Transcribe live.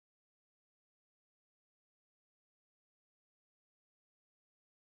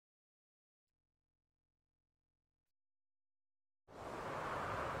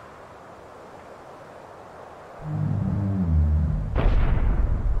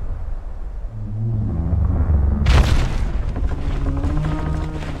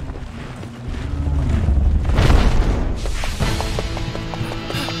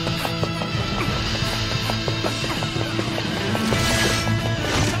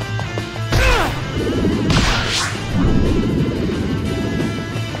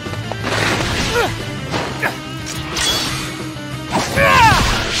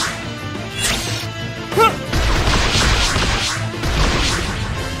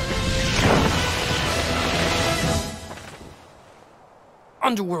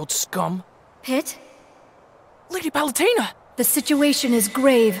Underworld scum. Pit? Lady Palutena! The situation is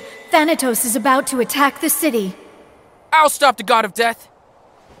grave. Thanatos is about to attack the city. I'll stop the God of Death.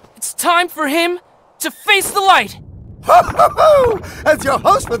 It's time for him to face the light! Ho ho ho! As your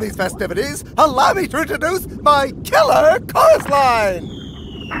host for these festivities, allow me to introduce my killer chorus line!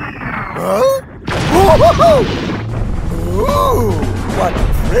 Huh? Whoa! Ooh, what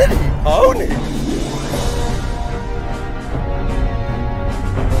pretty ponies!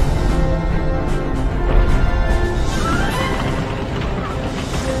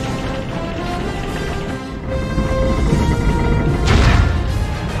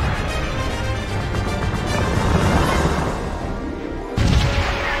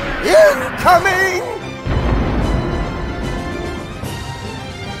 Incoming!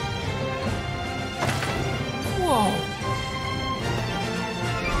 Whoa.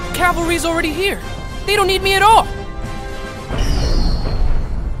 Cavalry's already here. They don't need me at all.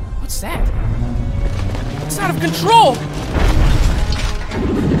 What's that? It's out of control!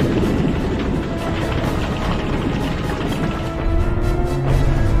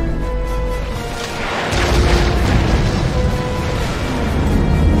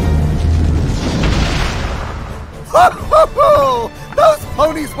 Ho ho ho! Those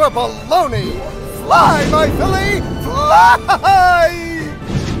ponies were baloney! Fly, my filly! Fly!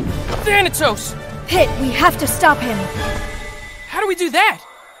 Thanatos! Pit, we have to stop him. How do we do that?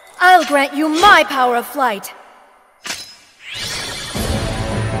 I'll grant you my power of flight.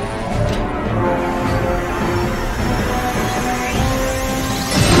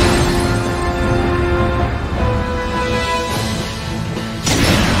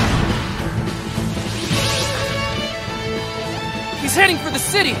 He's heading for the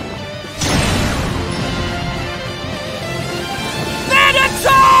city!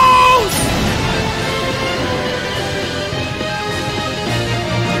 Thanatos!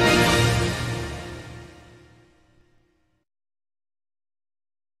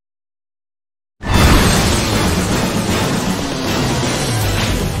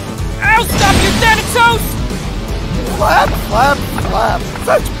 I'll stop you, Thanatos! Flap, flap, flap!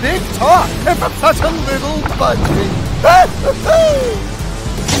 Such big talk, and from such a little budgie! You're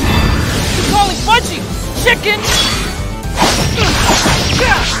calling fudgy! Chicken!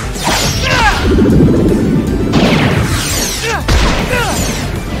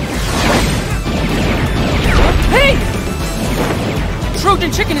 Hey!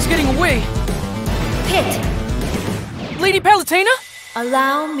 Trojan chicken is getting away! Pit, Lady Palutena?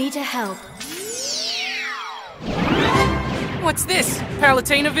 allow me to help. What's this?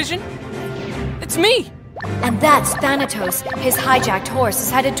 Palutena vision? It's me! And that's Thanatos. His hijacked horse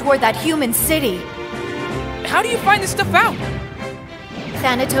is headed toward that human city. How do you find this stuff out?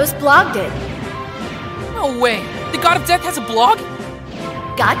 Thanatos blogged it. No way! The God of Death has a blog?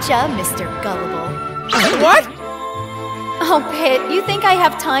 Gotcha, Mr. Gullible. What? Oh, Pit, you think I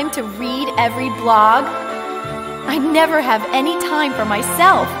have time to read every blog? I never have any time for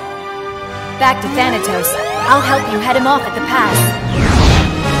myself. Back to Thanatos. I'll help you head him off at the pass.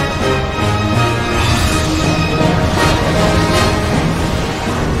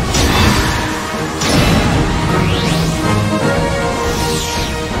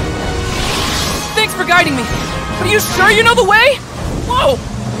 Thanks for guiding me. But are you sure you know the way? Whoa!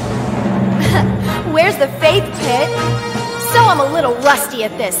 Where's the faith, Pit? So I'm a little rusty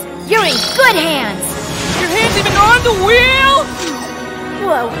at this. You're in good hands. Your hand's even on the wheel?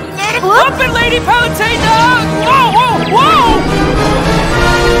 Whoa. Let him bump it, Lady Palutena! Whoa, whoa, whoa!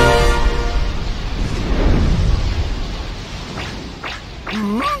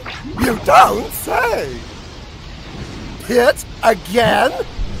 You don't say! Pit again?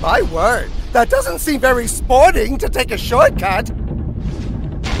 My word, that doesn't seem very sporting to take a shortcut.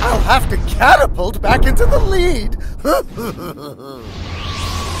 I'll have to catapult back into the lead.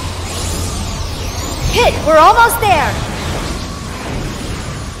 Pit, we're almost there.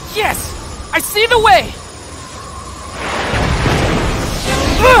 Yes! I see the way!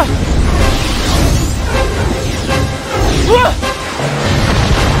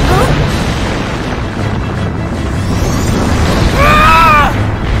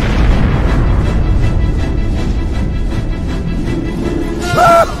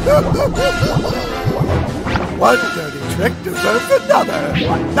 One dirty trick deserves another.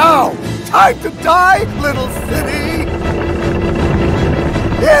 Now, time to die, little city!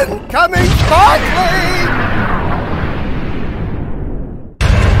 Incoming sparkling!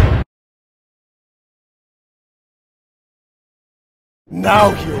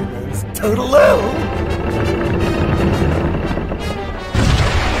 Now, humans, toodaloo!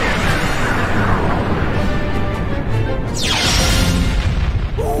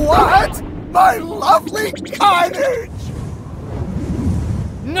 my lovely carnage!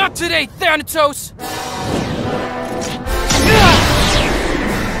 Not today, Thanatos!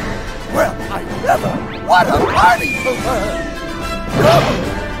 Well, I never! What a party pooper!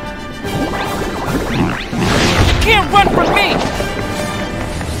 You can't run from me!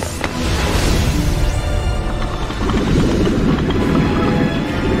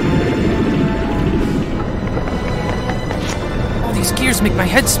 All these gears make my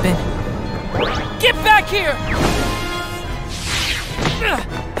head spin. Get back here!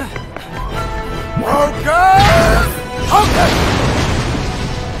 Focus! Focus!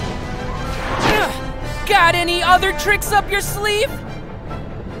 Got any other tricks up your sleeve?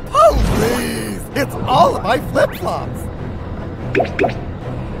 Please! It's all of my flip-flops!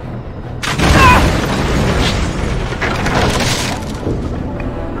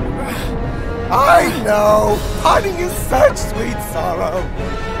 I know! Parting is such sweet sorrow!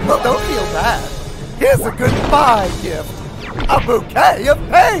 Well, don't feel bad. Here's a goodbye gift. A bouquet of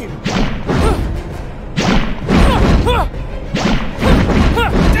pain!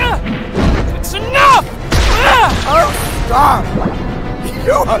 It's enough! Oh, stop!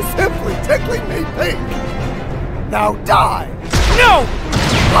 You are simply tickling me pink! Now die! No!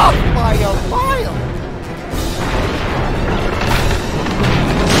 Off by a mile!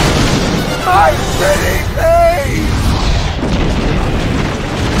 My pretty face!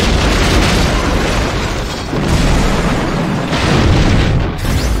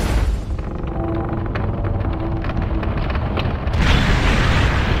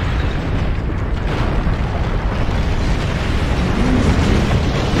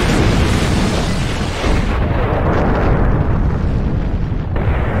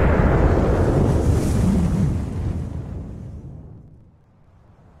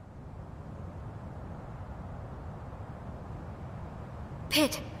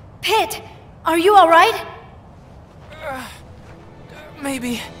 Pit! Are you alright?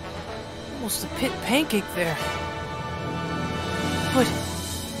 Maybe. Almost a pit pancake there.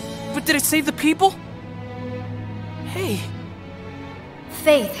 But did it save the people? Hey.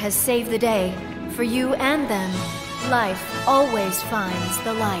 Faith has saved the day. For you and them, life always finds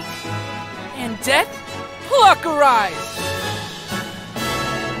the light. And death? Pluck a rise!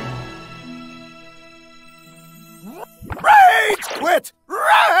 Rage quit!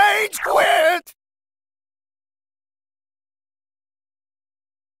 Rage quit!